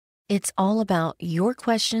It's all about your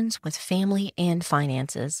questions with family and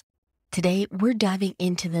finances. Today, we're diving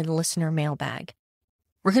into the listener mailbag.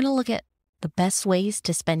 We're going to look at the best ways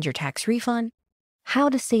to spend your tax refund, how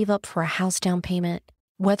to save up for a house down payment,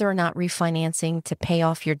 whether or not refinancing to pay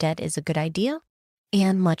off your debt is a good idea,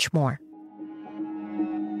 and much more.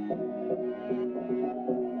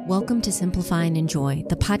 Welcome to Simplify and Enjoy,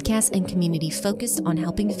 the podcast and community focused on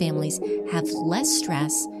helping families have less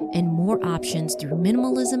stress and more options through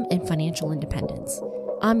minimalism and financial independence.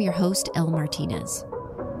 I'm your host, Elle Martinez.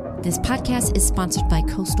 This podcast is sponsored by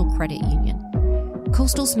Coastal Credit Union.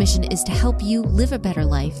 Coastal's mission is to help you live a better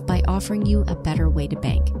life by offering you a better way to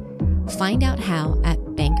bank. Find out how at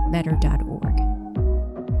bankbetter.org.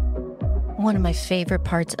 One of my favorite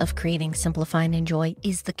parts of creating Simplify and Enjoy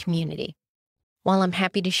is the community. While I'm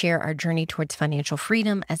happy to share our journey towards financial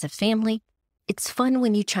freedom as a family, it's fun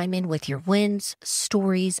when you chime in with your wins,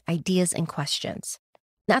 stories, ideas, and questions.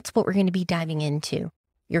 That's what we're going to be diving into,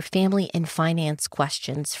 your family and finance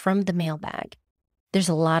questions from the mailbag. There's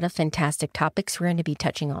a lot of fantastic topics we're going to be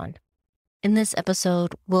touching on. In this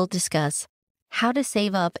episode, we'll discuss how to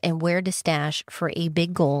save up and where to stash for a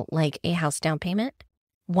big goal like a house down payment,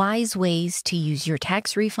 wise ways to use your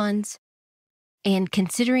tax refunds, and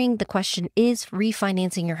considering the question, is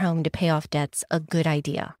refinancing your home to pay off debts a good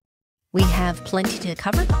idea? We have plenty to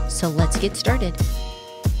cover, so let's get started.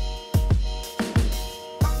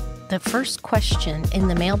 The first question in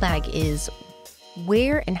the mailbag is,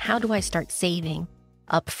 where and how do I start saving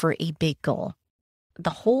up for a big goal? The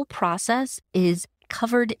whole process is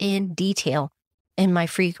covered in detail in my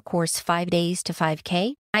free course, 5 Days to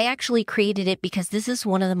 5K. I actually created it because this is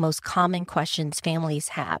one of the most common questions families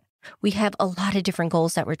have. We have a lot of different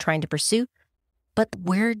goals that we're trying to pursue, but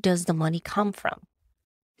where does the money come from?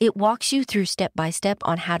 It walks you through step by step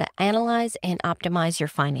on how to analyze and optimize your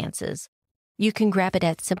finances. You can grab it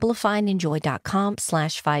at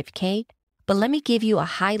simplifyandenjoy.com/5K, but let me give you a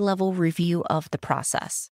high-level review of the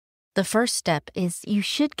process. The first step is you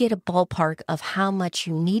should get a ballpark of how much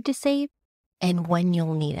you need to save and when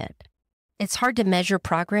you'll need it. It's hard to measure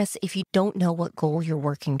progress if you don't know what goal you're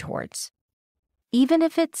working towards. Even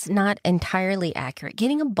if it's not entirely accurate,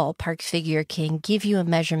 getting a ballpark figure can give you a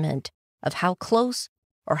measurement of how close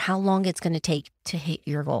or how long it's going to take to hit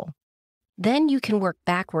your goal. Then you can work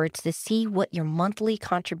backwards to see what your monthly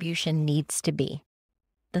contribution needs to be.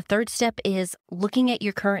 The third step is looking at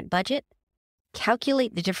your current budget,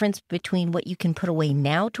 calculate the difference between what you can put away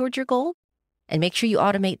now towards your goal, and make sure you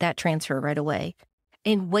automate that transfer right away,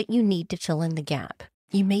 and what you need to fill in the gap.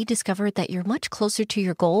 You may discover that you're much closer to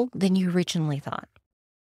your goal than you originally thought.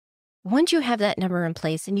 Once you have that number in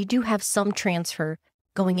place and you do have some transfer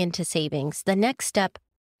going into savings, the next step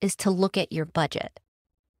is to look at your budget.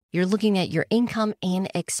 You're looking at your income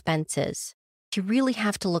and expenses. You really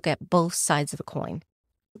have to look at both sides of the coin.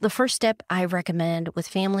 The first step I recommend with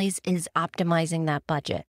families is optimizing that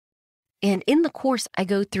budget. And in the course, I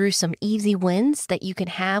go through some easy wins that you can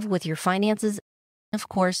have with your finances. Of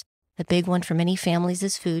course, the big one for many families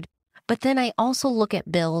is food. But then I also look at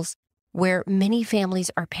bills where many families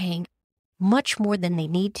are paying much more than they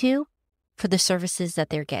need to for the services that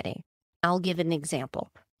they're getting. I'll give an example.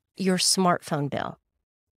 Your smartphone bill.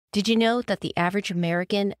 Did you know that the average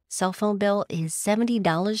American cell phone bill is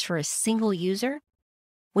 $70 for a single user?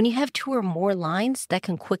 When you have 2 or more lines, that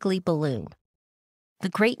can quickly balloon. The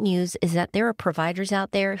great news is that there are providers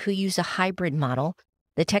out there who use a hybrid model.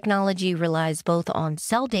 The technology relies both on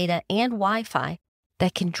cell data and Wi-Fi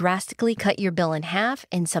that can drastically cut your bill in half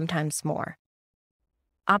and sometimes more.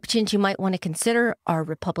 Options you might want to consider are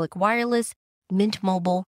Republic Wireless, Mint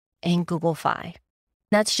Mobile, and Google Fi.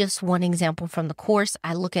 That's just one example from the course.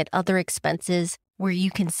 I look at other expenses where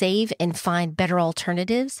you can save and find better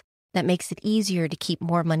alternatives that makes it easier to keep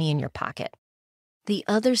more money in your pocket. The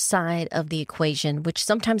other side of the equation, which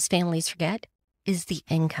sometimes families forget, is the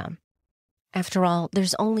income. After all,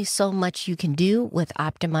 there's only so much you can do with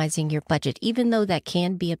optimizing your budget, even though that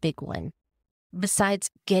can be a big one. Besides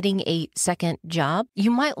getting a second job,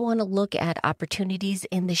 you might want to look at opportunities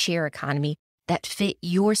in the share economy that fit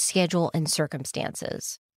your schedule and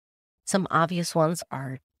circumstances. Some obvious ones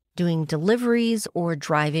are doing deliveries or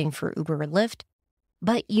driving for Uber or Lyft,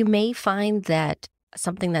 but you may find that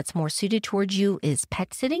something that's more suited towards you is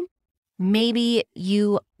pet sitting. Maybe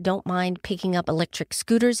you don't mind picking up electric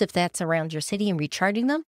scooters if that's around your city and recharging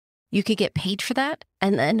them. You could get paid for that.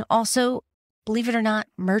 And then also, believe it or not,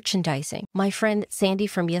 merchandising. My friend Sandy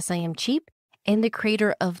from Yes, I Am Cheap and the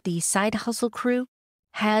creator of the Side Hustle Crew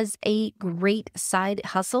has a great side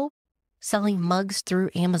hustle selling mugs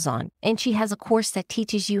through Amazon. And she has a course that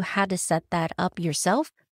teaches you how to set that up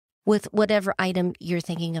yourself with whatever item you're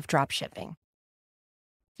thinking of drop shipping.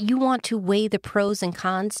 You want to weigh the pros and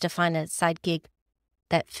cons to find a side gig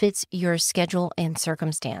that fits your schedule and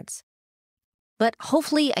circumstance. But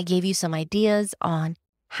hopefully I gave you some ideas on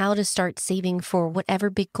how to start saving for whatever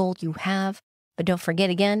big goal you have. But don't forget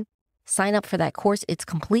again, sign up for that course. It's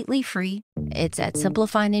completely free. It's at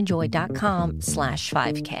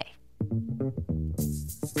simplifyandenjoy.com/5K.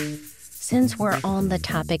 Since we're on the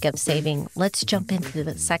topic of saving, let's jump into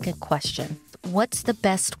the second question. What's the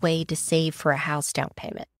best way to save for a house down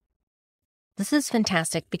payment? This is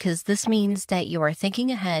fantastic because this means that you are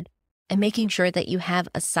thinking ahead and making sure that you have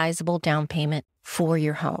a sizable down payment for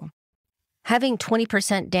your home. Having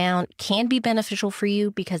 20% down can be beneficial for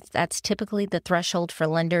you because that's typically the threshold for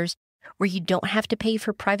lenders where you don't have to pay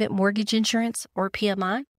for private mortgage insurance or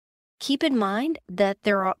PMI. Keep in mind that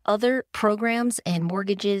there are other programs and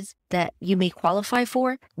mortgages that you may qualify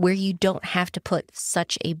for where you don't have to put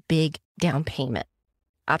such a big down payment.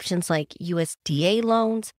 Options like USDA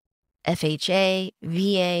loans, FHA,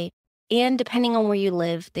 VA, and depending on where you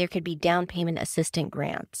live, there could be down payment assistance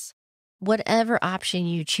grants. Whatever option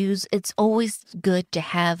you choose, it's always good to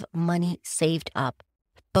have money saved up,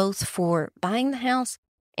 both for buying the house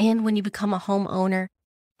and when you become a homeowner,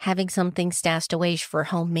 having something stashed away for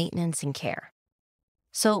home maintenance and care.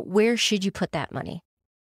 So where should you put that money?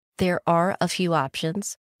 There are a few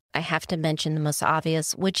options. I have to mention the most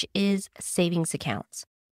obvious, which is savings accounts.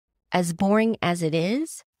 As boring as it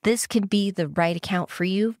is, this could be the right account for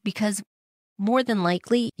you because more than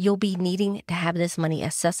likely you'll be needing to have this money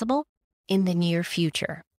accessible in the near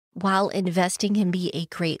future. While investing can be a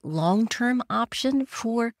great long-term option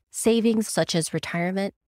for savings such as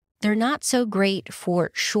retirement, they're not so great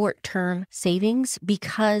for short-term savings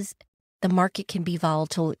because the market can be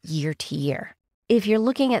volatile year to year. If you're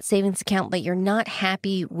looking at savings account but you're not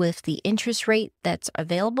happy with the interest rate that's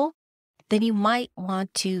available, then you might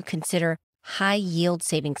want to consider high-yield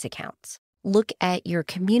savings accounts. Look at your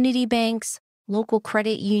community banks, local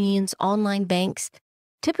credit unions, online banks.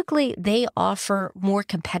 Typically, they offer more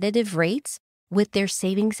competitive rates with their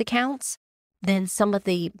savings accounts than some of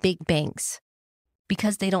the big banks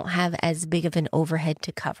because they don't have as big of an overhead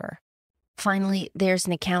to cover. Finally, there's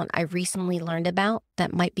an account I recently learned about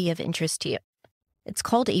that might be of interest to you. It's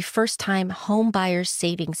called a first-time home buyer's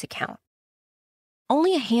savings account.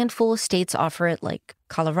 Only a handful of states offer it, like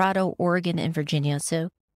Colorado, Oregon, and Virginia, so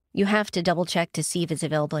you have to double-check to see if it's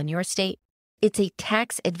available in your state. It's a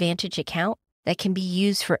tax advantage account that can be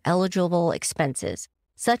used for eligible expenses,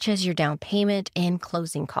 such as your down payment and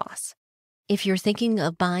closing costs. If you're thinking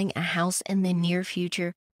of buying a house in the near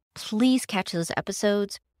future, please catch those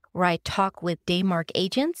episodes where I talk with Daymark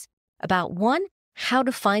agents about, one, how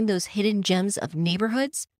to find those hidden gems of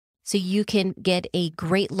neighborhoods so you can get a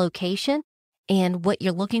great location and what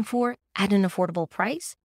you're looking for at an affordable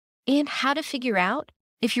price, and how to figure out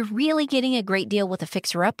if you're really getting a great deal with a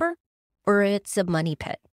fixer-upper or it's a money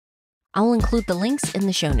pit. I'll include the links in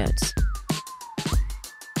the show notes.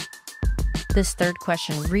 This third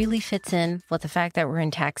question really fits in with the fact that we're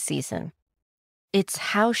in tax season. It's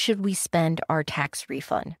how should we spend our tax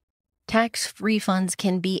refund? Tax refunds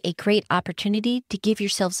can be a great opportunity to give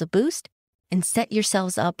yourselves a boost and set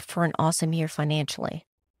yourselves up for an awesome year financially.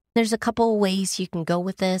 There's a couple of ways you can go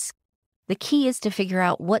with this. The key is to figure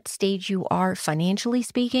out what stage you are financially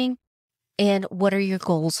speaking and what are your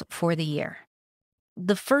goals for the year.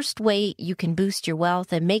 The first way you can boost your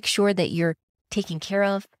wealth and make sure that you're taken care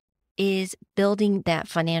of is building that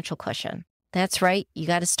financial cushion. That's right. You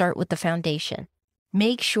got to start with the foundation.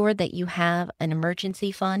 Make sure that you have an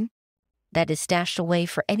emergency fund that is stashed away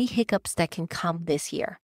for any hiccups that can come this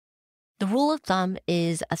year. The rule of thumb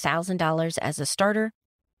is $1,000 as a starter,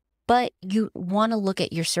 but you want to look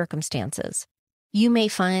at your circumstances. You may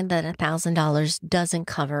find that $1,000 doesn't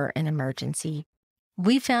cover an emergency.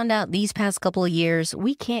 We found out these past couple of years,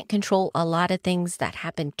 we can't control a lot of things that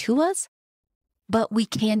happen to us, but we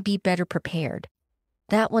can be better prepared.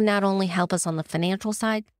 That will not only help us on the financial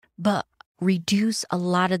side, but reduce a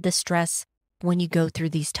lot of the stress when you go through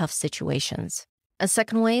these tough situations. A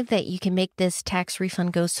second way that you can make this tax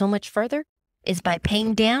refund go so much further is by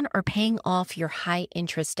paying down or paying off your high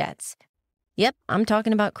interest debts. Yep, I'm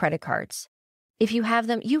talking about credit cards. If you have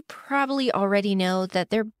them, you probably already know that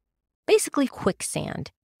they're basically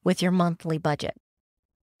quicksand with your monthly budget.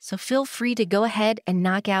 So feel free to go ahead and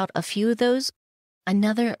knock out a few of those.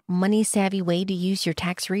 Another money-savvy way to use your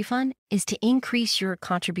tax refund is to increase your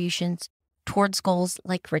contributions towards goals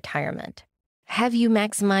like retirement. Have you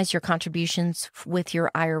maximized your contributions with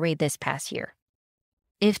your IRA this past year?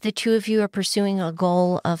 If the two of you are pursuing a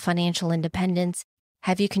goal of financial independence,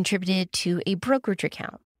 have you contributed to a brokerage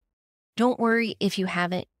account? Don't worry if you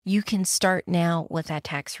haven't, you can start now with that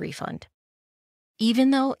tax refund.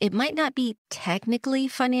 Even though it might not be technically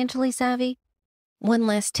financially savvy, one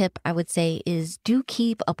last tip I would say is do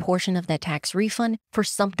keep a portion of that tax refund for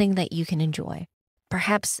something that you can enjoy.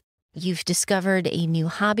 Perhaps you've discovered a new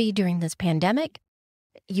hobby during this pandemic.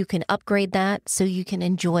 You can upgrade that so you can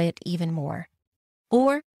enjoy it even more.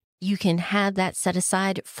 Or you can have that set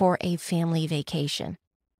aside for a family vacation.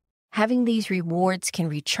 Having these rewards can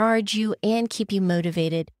recharge you and keep you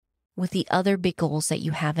motivated with the other big goals that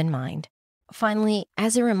you have in mind. Finally,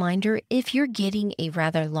 as a reminder, if you're getting a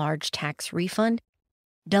rather large tax refund,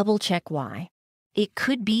 double check why. It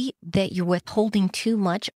could be that you're withholding too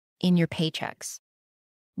much in your paychecks.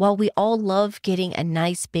 While we all love getting a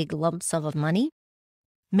nice big lump sum of money,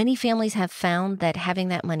 many families have found that having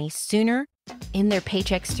that money sooner in their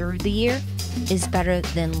paychecks through the year is better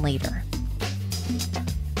than later.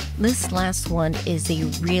 This last one is a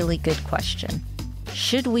really good question.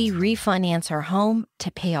 Should we refinance our home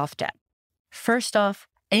to pay off debt? First off,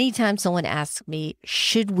 anytime someone asks me,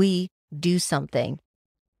 should we do something?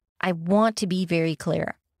 I want to be very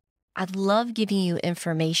clear. I love giving you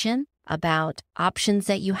information about options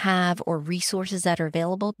that you have or resources that are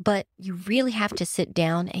available, but you really have to sit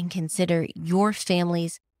down and consider your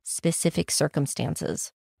family's specific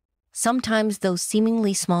circumstances. Sometimes those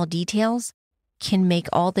seemingly small details can make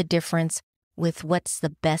all the difference with what's the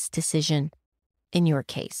best decision in your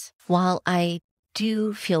case. While I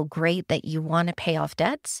do feel great that you want to pay off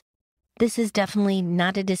debts, this is definitely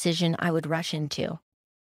not a decision I would rush into.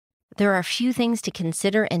 There are a few things to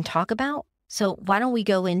consider and talk about, so why don't we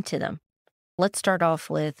go into them? Let's start off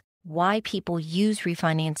with why people use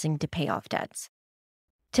refinancing to pay off debts.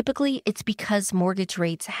 Typically, it's because mortgage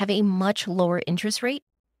rates have a much lower interest rate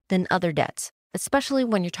than other debts, especially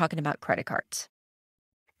when you're talking about credit cards.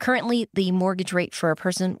 Currently, the mortgage rate for a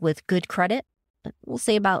person with good credit, we'll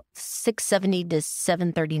say about 670 to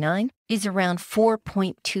 739, is around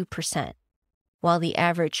 4.2%, while the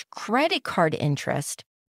average credit card interest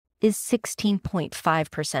is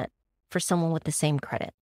 16.5% for someone with the same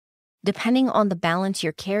credit. Depending on the balance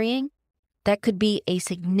you're carrying, that could be a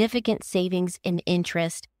significant savings in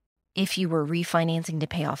interest if you were refinancing to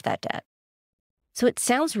pay off that debt. So it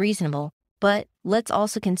sounds reasonable, but let's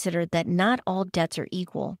also consider that not all debts are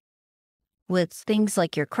equal. With things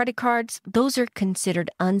like your credit cards, those are considered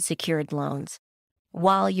unsecured loans,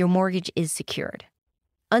 while your mortgage is secured.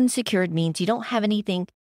 Unsecured means you don't have anything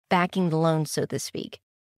backing the loan, so to speak.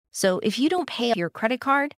 So if you don't pay your credit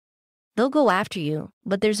card, they'll go after you,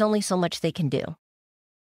 but there's only so much they can do.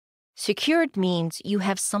 Secured means you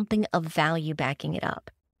have something of value backing it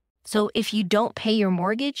up. So if you don't pay your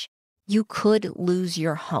mortgage, you could lose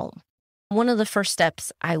your home. One of the first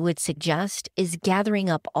steps I would suggest is gathering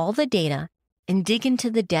up all the data and dig into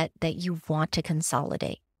the debt that you want to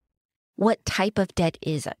consolidate. What type of debt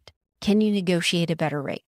is it? Can you negotiate a better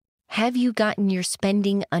rate? Have you gotten your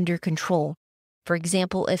spending under control? For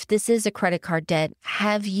example, if this is a credit card debt,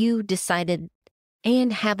 have you decided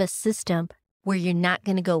and have a system where you're not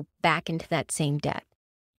going to go back into that same debt?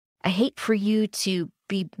 I hate for you to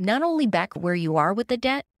be not only back where you are with the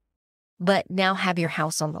debt, but now have your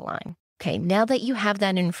house on the line. Okay, now that you have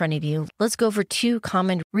that in front of you, let's go over two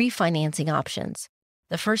common refinancing options.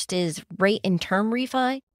 The first is rate and term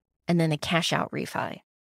refi, and then a cash out refi.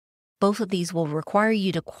 Both of these will require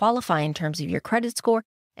you to qualify in terms of your credit score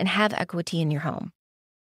and have equity in your home.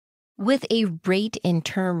 With a rate and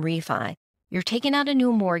term refi, you're taking out a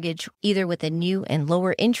new mortgage either with a new and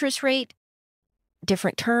lower interest rate,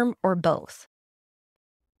 different term, or both.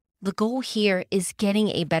 The goal here is getting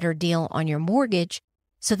a better deal on your mortgage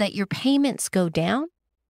so that your payments go down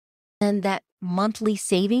and that monthly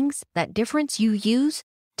savings, that difference you use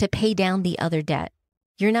to pay down the other debt.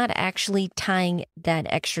 You're not actually tying that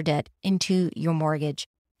extra debt into your mortgage.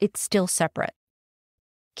 It's still separate.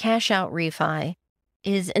 Cash out refi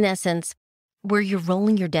is, in essence, where you're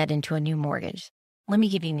rolling your debt into a new mortgage. Let me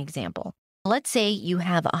give you an example. Let's say you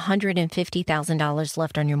have $150,000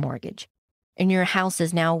 left on your mortgage, and your house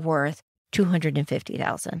is now worth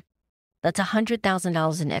 $250,000. That's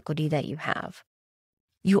 $100,000 in equity that you have.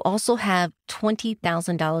 You also have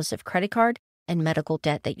 $20,000 of credit card and medical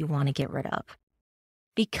debt that you want to get rid of.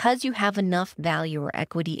 Because you have enough value or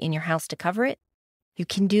equity in your house to cover it, you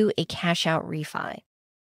can do a cash out refi.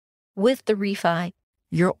 With the refi,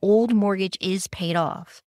 your old mortgage is paid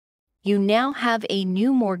off. You now have a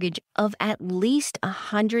new mortgage of at least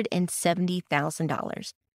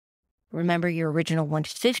 $170,000. Remember your original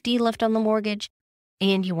 $150,000 left on the mortgage,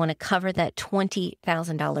 and you want to cover that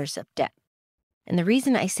 $20,000 of debt. And the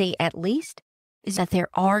reason I say at least is that there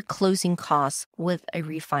are closing costs with a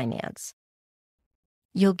refinance.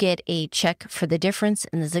 You'll get a check for the difference.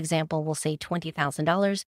 In this example, we'll say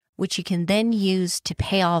 $20,000, which you can then use to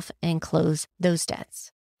pay off and close those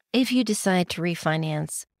debts. If you decide to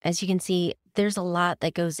refinance, as you can see, there's a lot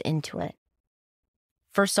that goes into it.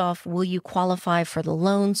 First off, will you qualify for the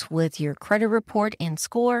loans with your credit report and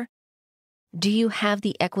score? Do you have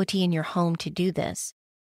the equity in your home to do this?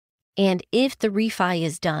 And if the refi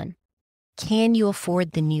is done, can you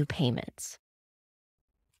afford the new payments?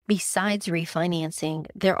 Besides refinancing,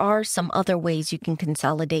 there are some other ways you can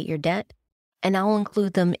consolidate your debt, and I'll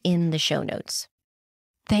include them in the show notes.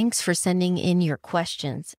 Thanks for sending in your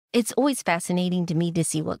questions. It's always fascinating to me to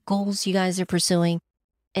see what goals you guys are pursuing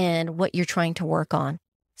and what you're trying to work on.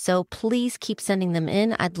 So please keep sending them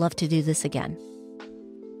in. I'd love to do this again.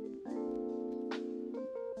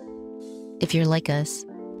 If you're like us,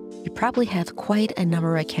 you probably have quite a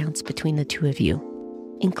number of accounts between the two of you,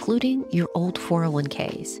 including your old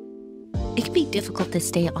 401ks. It can be difficult to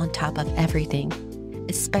stay on top of everything,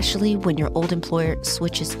 especially when your old employer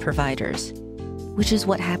switches providers, which is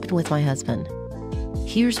what happened with my husband.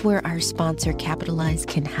 Here's where our sponsor, Capitalize,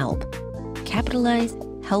 can help. Capitalize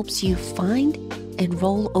helps you find and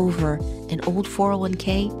roll over an old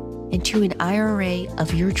 401k into an IRA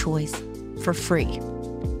of your choice for free.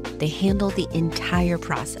 They handle the entire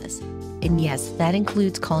process. And yes, that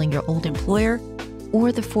includes calling your old employer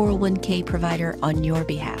or the 401k provider on your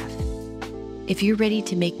behalf. If you're ready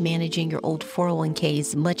to make managing your old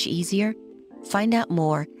 401ks much easier, find out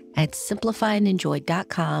more at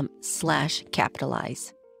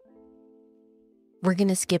simplifyandenjoy.com/capitalize. We're going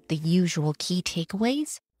to skip the usual key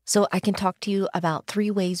takeaways so I can talk to you about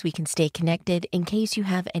 3 ways we can stay connected in case you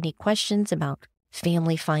have any questions about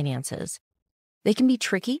family finances. They can be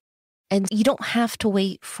tricky, and you don't have to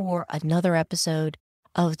wait for another episode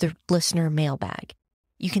of the listener mailbag.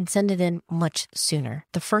 You can send it in much sooner.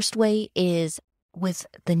 The first way is with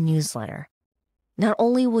the newsletter. Not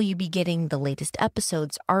only will you be getting the latest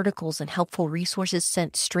episodes, articles, and helpful resources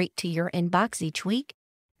sent straight to your inbox each week,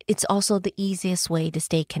 it's also the easiest way to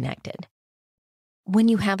stay connected. When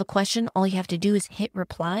you have a question, all you have to do is hit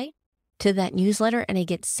reply to that newsletter and it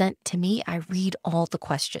gets sent to me. I read all the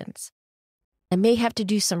questions. I may have to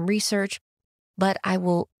do some research, but I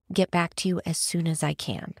will get back to you as soon as I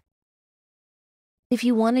can. If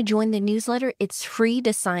you want to join the newsletter, it's free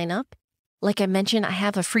to sign up. Like I mentioned, I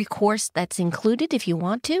have a free course that's included if you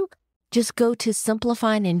want to. Just go to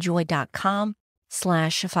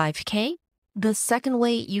simplifyandenjoy.com/5K. The second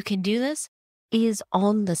way you can do this is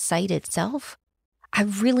on the site itself. I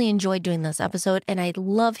really enjoyed doing this episode and I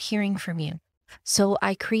love hearing from you. So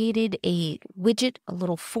I created a widget, a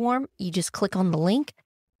little form. You just click on the link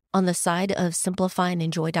on the side of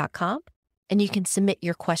simplifyandenjoy.com and you can submit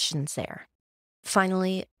your questions there.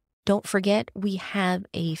 Finally, don't forget, we have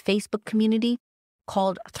a Facebook community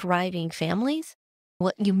called Thriving Families.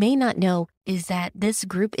 What you may not know is that this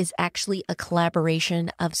group is actually a collaboration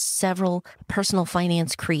of several personal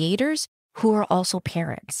finance creators who are also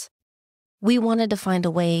parents. We wanted to find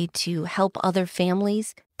a way to help other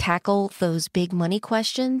families tackle those big money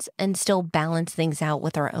questions and still balance things out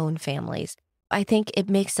with our own families. I think it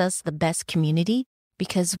makes us the best community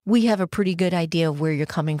because we have a pretty good idea of where you're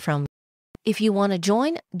coming from. If you want to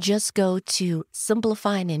join, just go to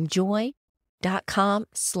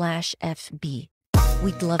simplifyandenjoy.com/FB.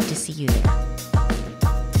 We'd love to see you there.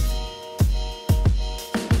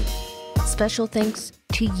 Special thanks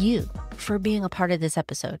to you for being a part of this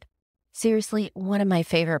episode. Seriously, one of my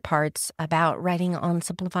favorite parts about writing on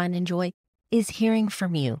Simplify and Enjoy is hearing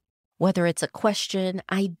from you, whether it's a question,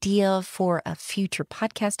 idea for a future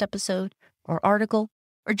podcast episode or article,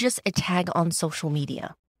 or just a tag on social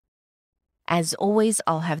media. As always,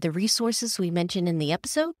 I'll have the resources we mentioned in the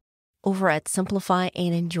episode over at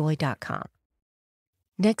simplifyandenjoy.com.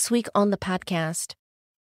 Next week on the podcast,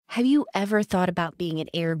 have you ever thought about being an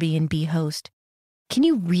Airbnb host? Can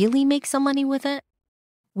you really make some money with it?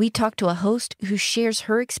 We talked to a host who shares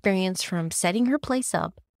her experience from setting her place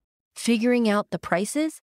up, figuring out the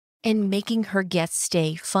prices, and making her guest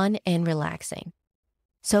stay fun and relaxing.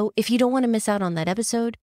 So if you don't want to miss out on that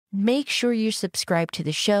episode, make sure you're subscribed to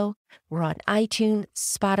the show. We're on iTunes,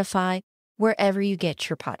 Spotify, wherever you get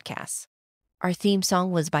your podcasts. Our theme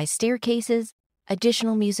song was by Staircases,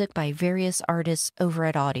 additional music by various artists over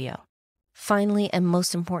at Audio. Finally, and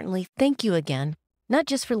most importantly, thank you again, not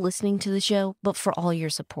just for listening to the show, but for all your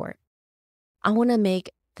support. I want to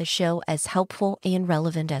make the show as helpful and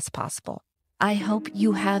relevant as possible. I hope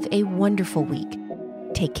you have a wonderful week.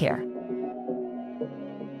 Take care.